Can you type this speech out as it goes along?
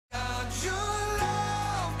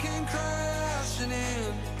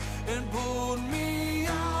and pulled me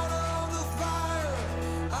out of the fire.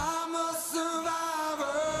 I'm a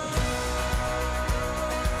survivor.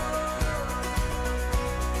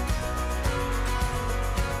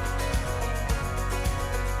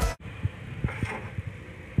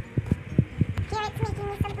 Garrett's making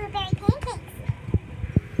me some blueberry pancakes.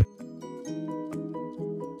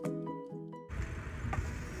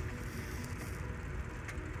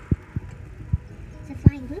 It's a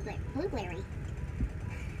flying blueberry.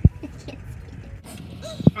 I can't see it.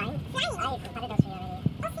 Flying? Flying! I put it over here.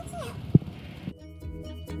 Oh, thank you.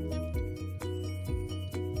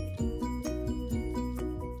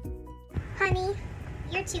 Honey,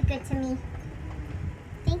 you're too good to me.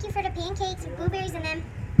 Thank you for the pancakes with blueberries in them.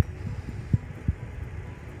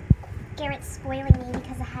 Garrett's spoiling me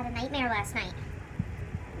because I had a nightmare last night.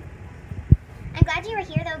 I'm glad you were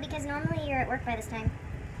here though, because normally you're at work by this time.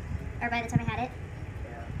 Or by the time I had it.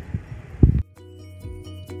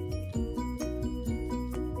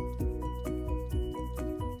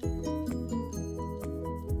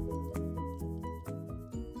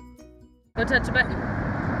 Go touch the button.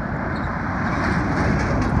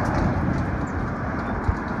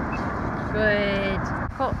 Good.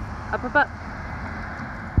 Colt, up, up, up.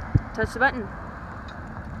 Touch the button.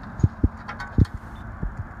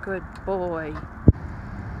 Good boy.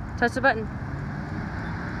 Touch the button.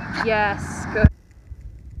 Yes, good.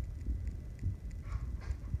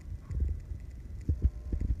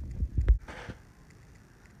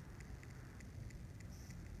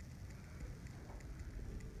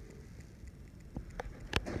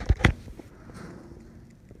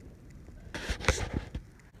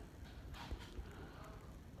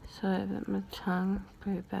 So I bit my tongue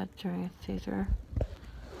pretty bad during a seizure.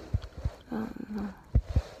 Oh no.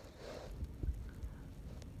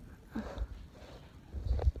 Oh,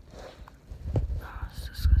 it's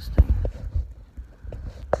disgusting.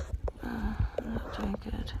 I'm not doing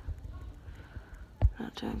good.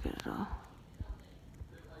 Not doing good at all.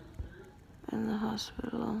 In the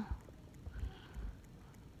hospital.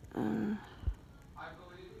 And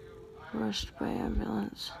rushed by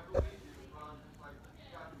ambulance.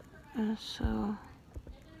 And so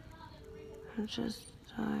I'm just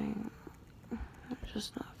dying. I'm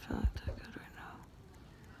just not feeling that good right now.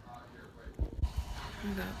 I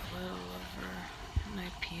got blood all over and I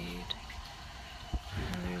peed.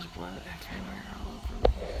 And there's blood everywhere all over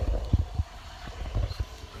me.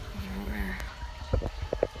 Everywhere.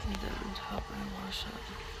 It doesn't help me wash up.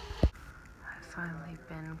 I've finally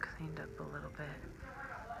been cleaned up a little bit.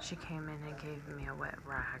 She came in and gave me a wet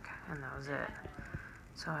rag and that was it.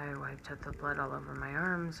 So I wiped up the blood all over my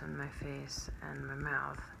arms and my face and my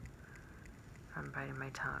mouth from biting my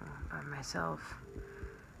tongue by myself.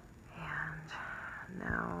 And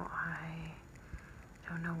now I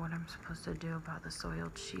don't know what I'm supposed to do about the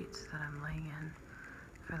soiled sheets that I'm laying in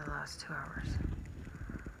for the last 2 hours.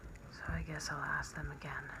 So I guess I'll ask them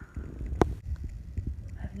again.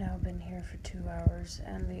 I've now been here for 2 hours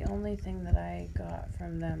and the only thing that I got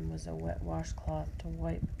from them was a wet washcloth to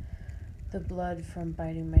wipe the blood from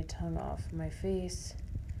biting my tongue off my face,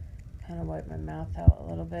 kind of wipe my mouth out a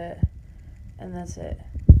little bit, and that's it.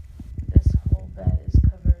 This whole bed is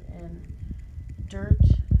covered in dirt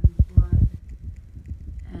and blood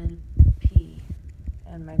and pee,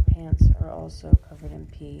 and my pants are also covered in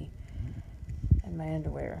pee and my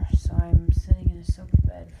underwear. So I'm sitting in a soak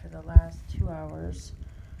bed for the last 2 hours.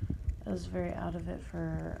 I was very out of it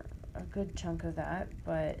for a good chunk of that,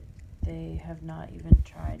 but they have not even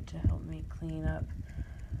tried to help me clean up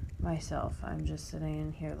myself. I'm just sitting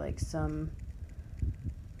in here like some...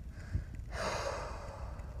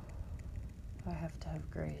 I have to have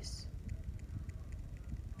grace.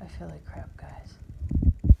 I feel like crap, guys.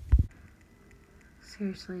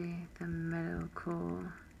 Seriously, the medical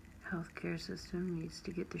healthcare system needs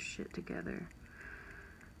to get their shit together.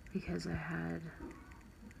 Because I had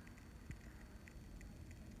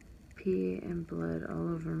pee and blood all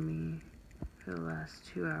over me for the last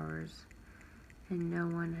 2 hours and no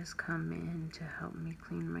one has come in to help me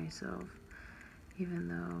clean myself, even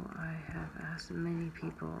though I have asked many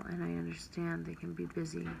people, and I understand they can be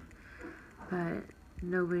busy, but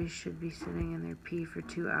nobody should be sitting in their pee for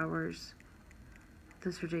 2 hours.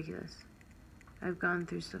 That's ridiculous. I've gone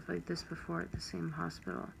through stuff like this before at the same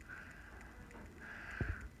hospital.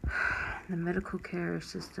 The medical care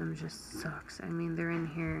system just sucks. I mean, they're in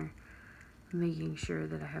here making sure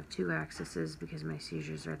that I have 2 accesses because my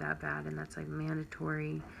seizures are that bad, and that's like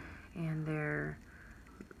mandatory, and they're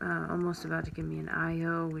almost about to give me an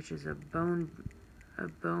IO, which is a bone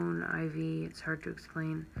IV. It's hard to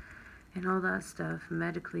explain, and all that stuff.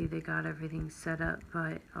 Medically, they got everything set up,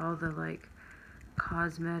 but all the like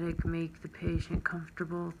cosmetic, make the patient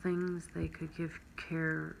comfortable things they could give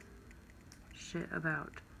care shit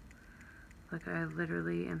about. Like, I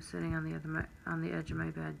literally am sitting on the edge of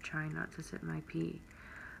my bed trying not to sit in my pee,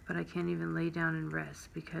 but I can't even lay down and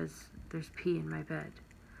rest because there's pee in my bed,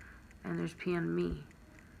 and there's pee on me.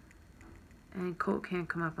 And Colt can't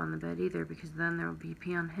come up on the bed either because then there will be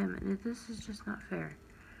pee on him, and this is just not fair.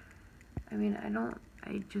 I mean,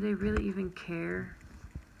 do they really even care?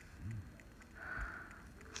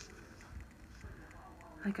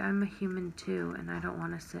 Like, I'm a human too, and I don't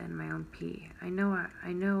want to sit in my own pee. I know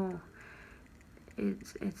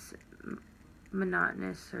it's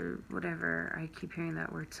monotonous or whatever. I keep hearing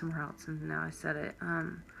that word somewhere else, and now I said it.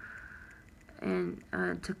 And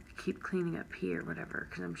to keep cleaning up pee or whatever,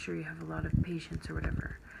 because I'm sure you have a lot of patients or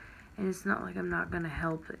whatever. And it's not like I'm not going to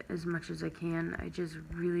help as much as I can. I just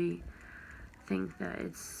really think that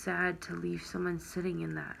it's sad to leave someone sitting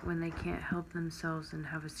in that when they can't help themselves and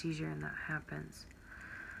have a seizure and that happens.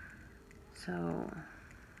 So,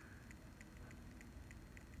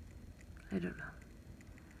 I don't know.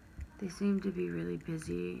 They seem to be really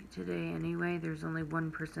busy today anyway. There's only one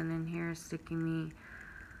person in here sticking me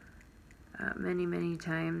many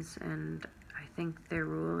times, and I think their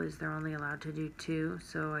rule is they're only allowed to do 2,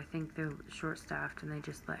 so I think they're short-staffed and they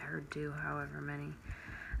just let her do however many.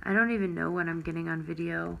 I don't even know what I'm getting on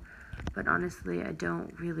video, but honestly, I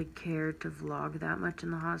don't really care to vlog that much in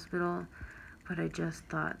the hospital, but I just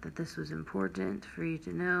thought that this was important for you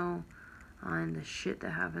to know on the shit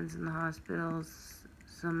that happens in the hospitals,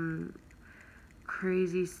 some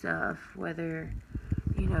crazy stuff, whether,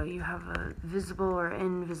 you know, you have a visible or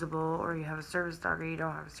invisible, or you have a service dog or you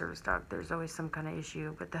don't have a service dog. There's always some kind of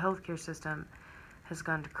issue, but the healthcare system has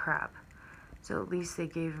gone to crap. So at least they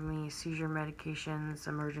gave me seizure medications,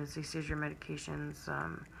 emergency seizure medications,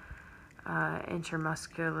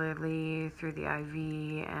 intramuscularly through the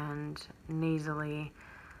IV and nasally,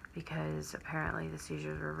 because apparently the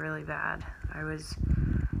seizures were really bad. I was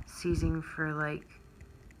seizing for like,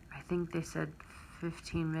 I think they said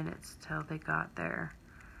 15 minutes till they got there.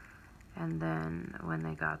 And then when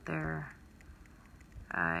they got there,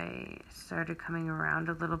 I started coming around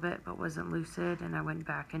a little bit but wasn't lucid, and I went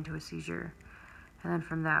back into a seizure. And then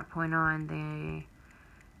from that point on, they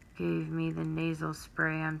gave me the nasal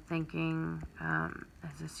spray, I'm thinking,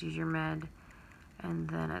 as a seizure med. And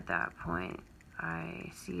then at that point,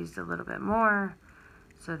 I seized a little bit more,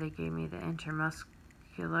 so they gave me the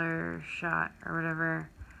intramuscular shot or whatever.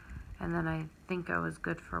 And then I think I was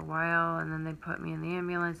good for a while, and then they put me in the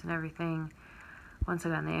ambulance and everything. Once I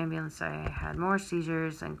got in the ambulance, I had more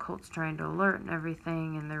seizures, and Colt's trying to alert and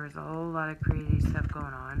everything, and there was a whole lot of crazy stuff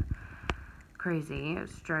going on. Crazy. It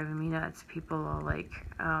was driving me nuts. People all like,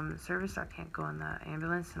 service dog can't go in the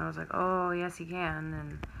ambulance, and I was like, oh, yes, he can,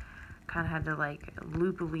 and kind of had to like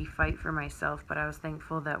loopily fight for myself, but I was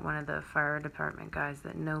thankful that one of the fire department guys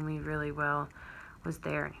that know me really well was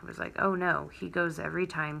there, and he was like, oh no, he goes every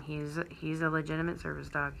time. He's a legitimate service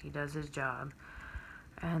dog. He does his job.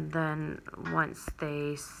 And then once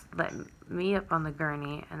they let me up on the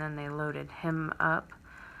gurney, and then they loaded him up,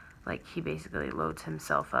 like he basically loads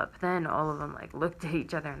himself up, then all of them like looked at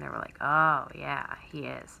each other and they were like, oh yeah, he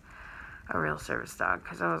is a real service dog.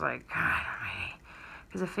 Because I was like, God almighty,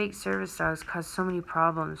 because the fake service dogs cause so many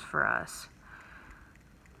problems for us.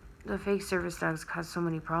 The fake service dogs cause so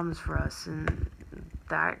many problems for us, and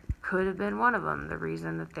that could have been one of them. The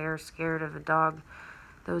reason that they're scared of a dog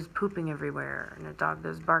that was pooping everywhere and a dog that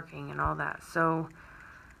was barking and all that. So,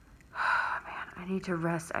 man, I need to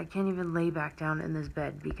rest. I can't even lay back down in this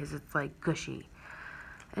bed because it's like gushy.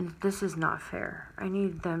 And this is not fair. I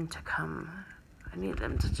need them to come. I need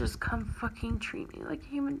them to just come fucking treat me like a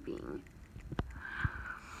human being.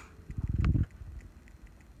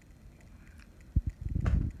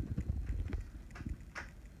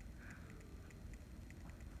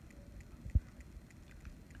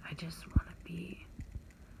 I just want to be...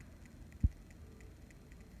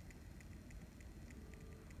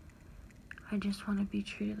 I just want to be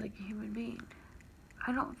treated like a human being.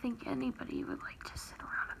 I don't think anybody would like to sit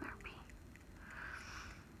around in their pee.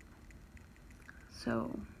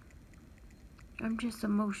 So, I'm just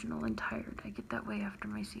emotional and tired. I get that way after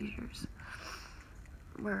my seizures,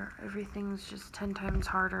 where everything's just 10 times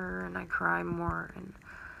harder, and I cry more and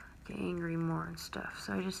get angry more and stuff.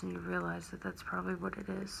 So I just need to realize that that's probably what it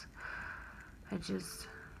is.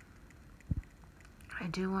 I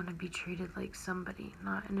do want to be treated like somebody,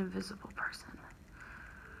 not an invisible person.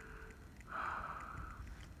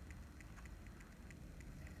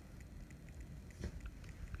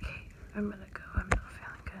 Okay, I'm gonna go. I'm not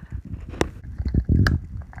feeling good.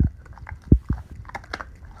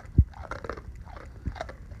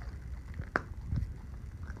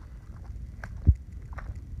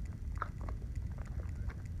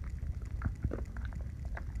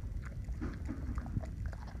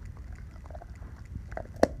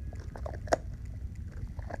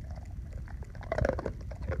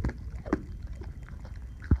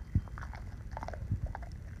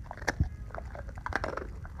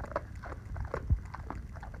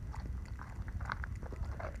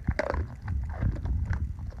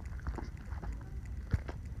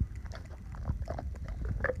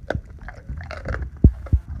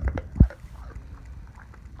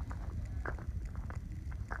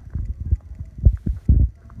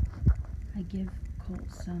 I give Colt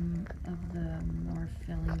some of the more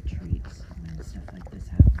filling treats when stuff like this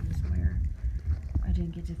happens, where I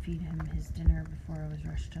didn't get to feed him his dinner before I was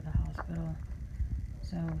rushed to the hospital.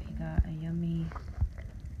 So he got a yummy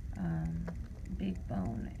big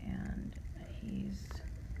bone, and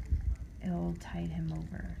it'll tide him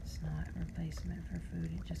over. It's not a replacement for food,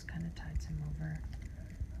 it just kind of tides him over.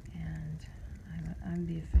 And I'm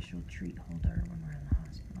the official treat holder when we're in the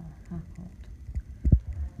hospital. Huh, Colt?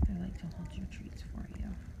 I like to hold your treats for you.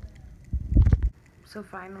 So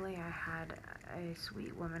finally I had a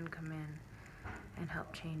sweet woman come in and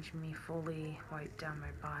help change me fully, wipe down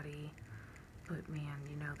my body, put me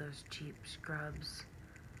in, those cheap scrubs,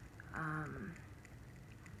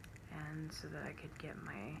 and so that I could get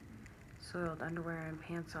my soiled underwear and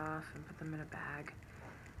pants off and put them in a bag.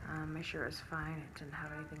 My shirt was fine, it didn't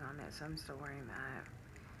have anything on it, so I'm still wearing that.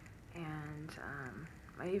 And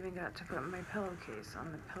I even got to put my pillowcase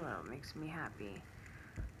on the pillow. It makes me happy,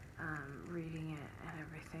 reading it and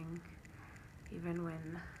everything. Even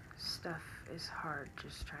when stuff is hard,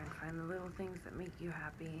 just try and find the little things that make you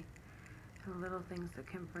happy, and the little things that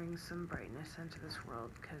can bring some brightness into this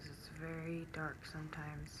world, because it's very dark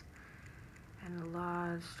sometimes, and a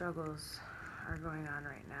lot of struggles are going on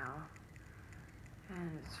right now,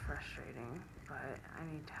 and it's frustrating, but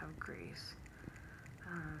I need to have grace.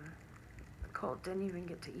 Colt didn't even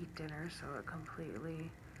get to eat dinner, so it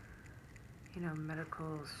completely,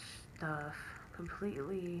 medical stuff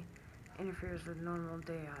completely interferes with normal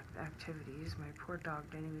day activities. My poor dog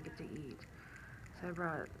didn't even get to eat, so I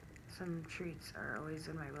brought some treats, are always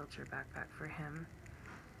in my wheelchair backpack, for him.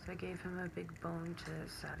 So I gave him a big bone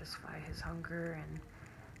to satisfy his hunger, and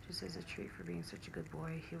just as a treat for being such a good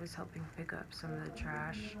boy, he was helping pick up some of the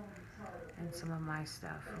trash and some of my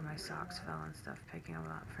stuff, where my socks fell and stuff, picking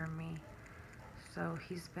them up for me. So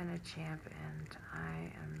he's been a champ, and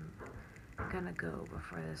I am gonna go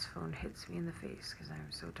before this phone hits me in the face, because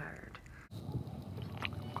I'm so tired.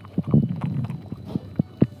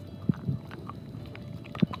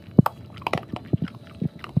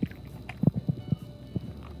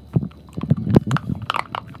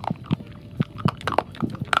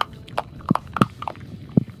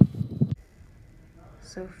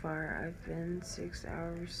 So far, I've been 6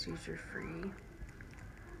 hours seizure free.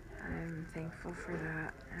 I'm thankful for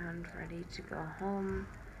that and ready to go home,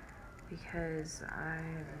 because I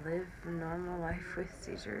live a normal life with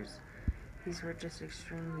seizures. These were just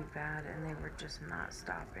extremely bad, and they were just not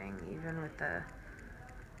stopping. Even with the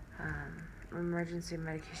emergency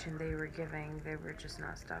medication they were giving, they were just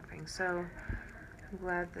not stopping. So I'm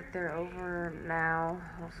glad that they're over now,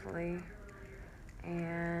 hopefully.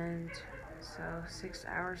 And so 6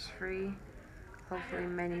 hours free, hopefully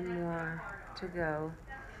many more to go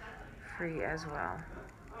free as well.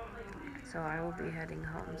 So I will be heading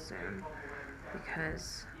home soon,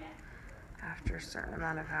 because after a certain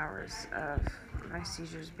amount of hours of my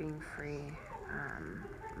seizures being free,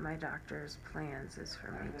 my doctor's plans is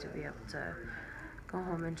for me to be able to go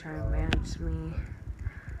home and try and manage me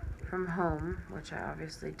from home, which I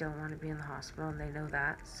obviously don't want to be in the hospital, and they know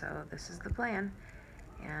that, so this is the plan,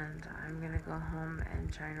 and I'm gonna go home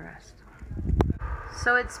and try and rest.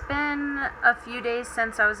 So it's been a few days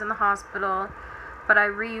since I was in the hospital, but I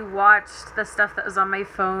re-watched the stuff that was on my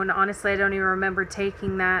phone. Honestly, I don't even remember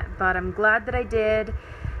taking that, but I'm glad that I did,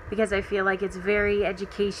 because I feel like it's very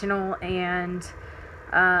educational and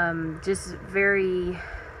just very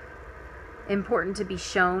important to be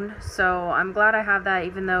shown. So I'm glad I have that,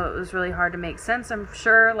 even though it was really hard to make sense. I'm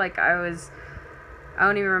sure, like, I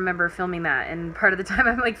don't even remember filming that, and part of the time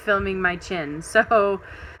I'm like filming my chin. So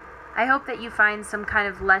I hope that you find some kind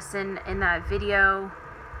of lesson in that video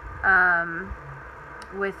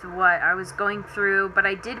with what I was going through, but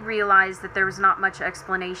I did realize that there was not much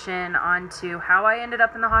explanation onto how I ended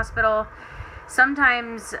up in the hospital.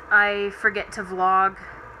 Sometimes I forget to vlog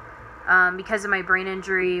because of my brain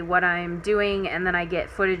injury what I'm doing, and then I get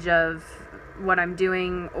footage of what I'm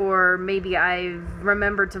doing, or maybe I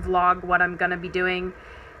remember to vlog what I'm gonna be doing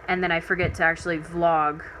and then I forget to actually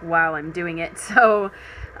vlog while I'm doing it. So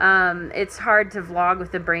it's hard to vlog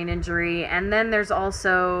with a brain injury. And then there's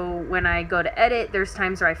also, when I go to edit, there's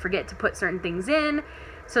times where I forget to put certain things in.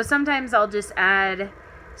 So sometimes I'll just add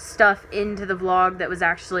stuff into the vlog that was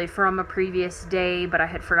actually from a previous day, but I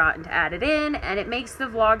had forgotten to add it in, and it makes the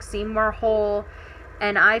vlog seem more whole.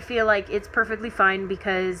 And I feel like it's perfectly fine,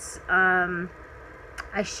 because I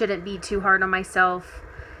shouldn't be too hard on myself.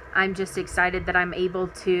 I'm just excited that I'm able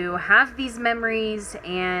to have these memories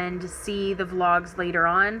and see the vlogs later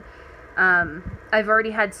on. I've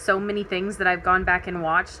already had so many things that I've gone back and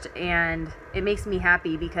watched, and it makes me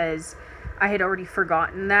happy because I had already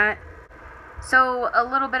forgotten that. So a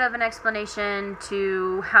little bit of an explanation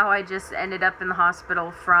to how I just ended up in the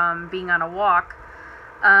hospital from being on a walk.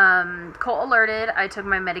 Colt alerted, I took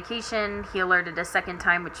my medication, he alerted a second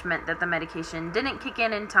time, which meant that the medication didn't kick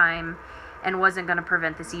in time and wasn't going to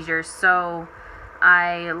prevent the seizures. So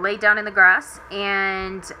I laid down in the grass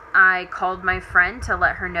and I called my friend to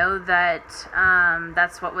let her know that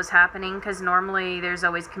that's what was happening, because normally there's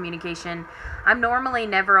always communication. I'm normally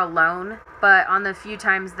never alone, but on the few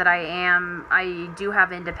times that I am, I do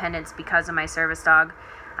have independence because of my service dog.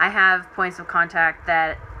 I have points of contact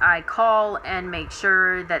that I call and make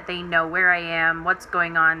sure that they know where I am, what's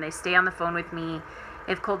going on. They stay on the phone with me.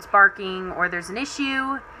 If Colt's barking or there's an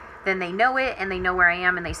issue, then they know it and they know where I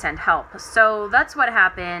am and they send help. So that's what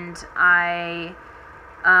happened. I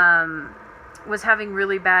was having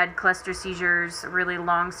really bad cluster seizures, really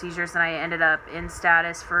long seizures, and I ended up in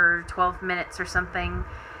status for 12 minutes or something,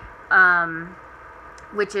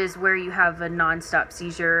 which is where you have a non-stop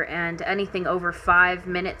seizure, and anything over 5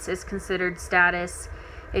 minutes is considered status.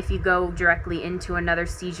 If you go directly into another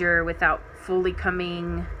seizure without fully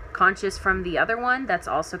coming conscious from the other one, that's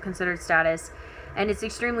also considered status. And it's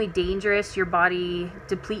extremely dangerous. Your body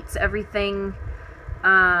depletes everything,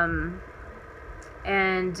 and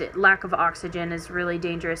lack of oxygen is really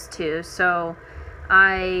dangerous too. So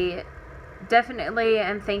I definitely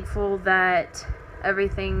am thankful that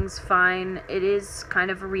everything's fine. It is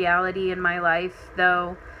kind of a reality in my life,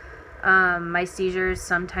 though. My seizures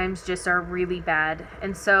sometimes just are really bad,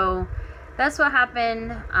 and so that's what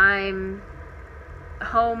happened. I'm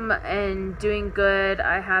home and doing good.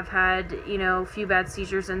 I have had, a few bad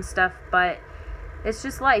seizures and stuff, but it's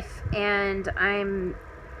just life, and I'm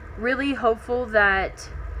really hopeful that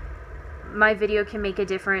my video can make a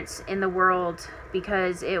difference in the world,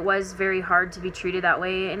 because it was very hard to be treated that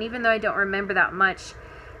way. And even though I don't remember that much,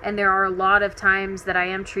 and there are a lot of times that I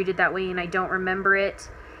am treated that way and I don't remember it,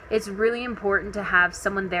 it's really important to have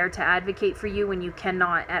someone there to advocate for you when you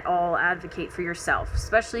cannot at all advocate for yourself,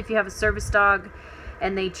 especially if you have a service dog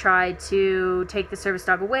and they try to take the service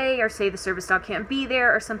dog away or say the service dog can't be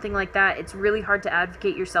there or something like that. It's really hard to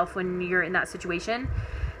advocate yourself when you're in that situation.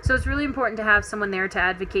 So it's really important to have someone there to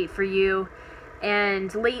advocate for you.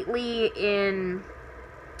 And lately, in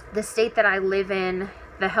the state that I live in,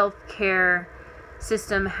 the healthcare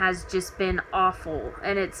system has just been awful.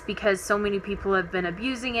 And it's because so many people have been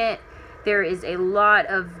abusing it. There is a lot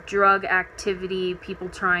of drug activity, people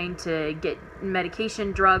trying to get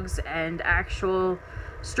medication drugs and actual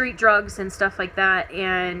street drugs and stuff like that.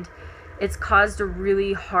 And it's caused a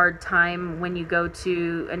really hard time when you go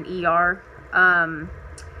to an ER.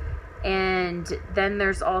 And then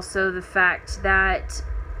there's also the fact that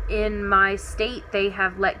in my state, they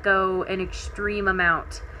have let go an extreme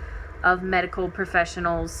amount of medical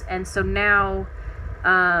professionals. And so now,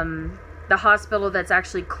 the hospital that's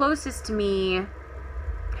actually closest to me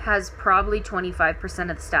has probably 25%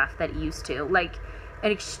 of the staff that it used to. Like,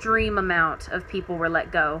 an extreme amount of people were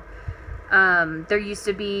let go. There used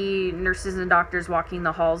to be nurses and doctors walking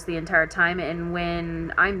the halls the entire time, and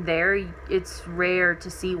when I'm there, it's rare to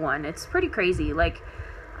see one. It's pretty crazy. Like,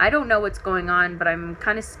 I don't know what's going on, but I'm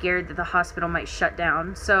kind of scared that the hospital might shut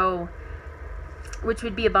down. So, which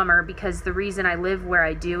would be a bummer, because the reason I live where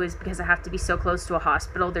I do is because I have to be so close to a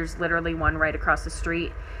hospital. There's literally one right across the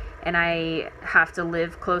street, and I have to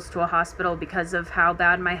live close to a hospital because of how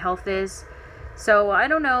bad my health is. So I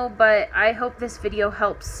don't know, but I hope this video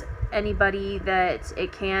helps anybody that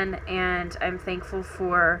it can, and I'm thankful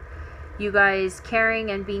for you guys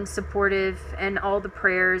caring and being supportive and all the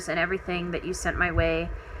prayers and everything that you sent my way,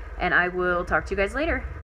 and I will talk to you guys later.